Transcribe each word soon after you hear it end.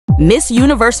Miss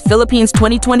Universe Philippines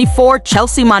 2024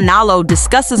 Chelsea Manalo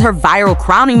discusses her viral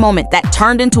crowning moment that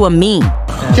turned into a meme.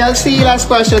 Chelsea, last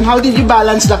question. How did you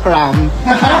balance the crown?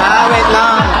 Wait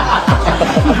lang.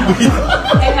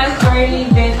 It has already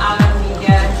been out of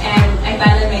media and I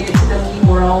finally made it to the meme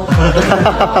world.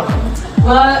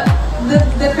 Well,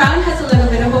 the crown has a little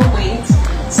bit of a weight.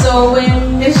 So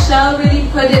when Michelle really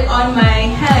put it on my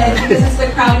head, because it's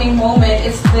the crowning moment,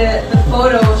 it's the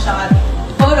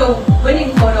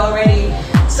winning photo already.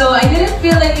 So I didn't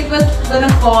feel like it was gonna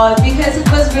fall because it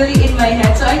was really in my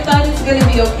head. So I thought it's gonna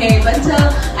be okay. But until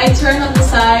I turned on the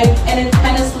side and it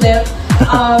kind of slipped,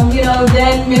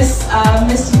 then Miss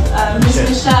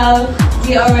Michelle,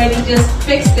 we already just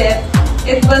fixed it.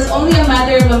 It was only a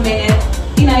matter of a minute.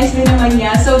 Inayos din naman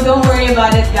niya. So don't worry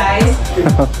about it, guys.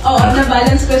 Oh,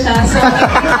 na-balance ko siya. So I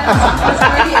think that's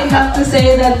already enough to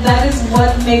say that that is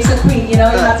what makes a queen. You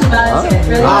have to balance it.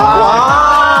 Really.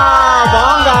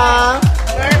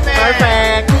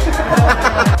 Perfect.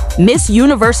 Miss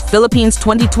Universe Philippines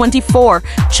 2024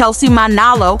 Chelsea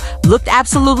Manalo looked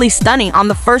absolutely stunning on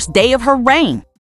the first day of her reign.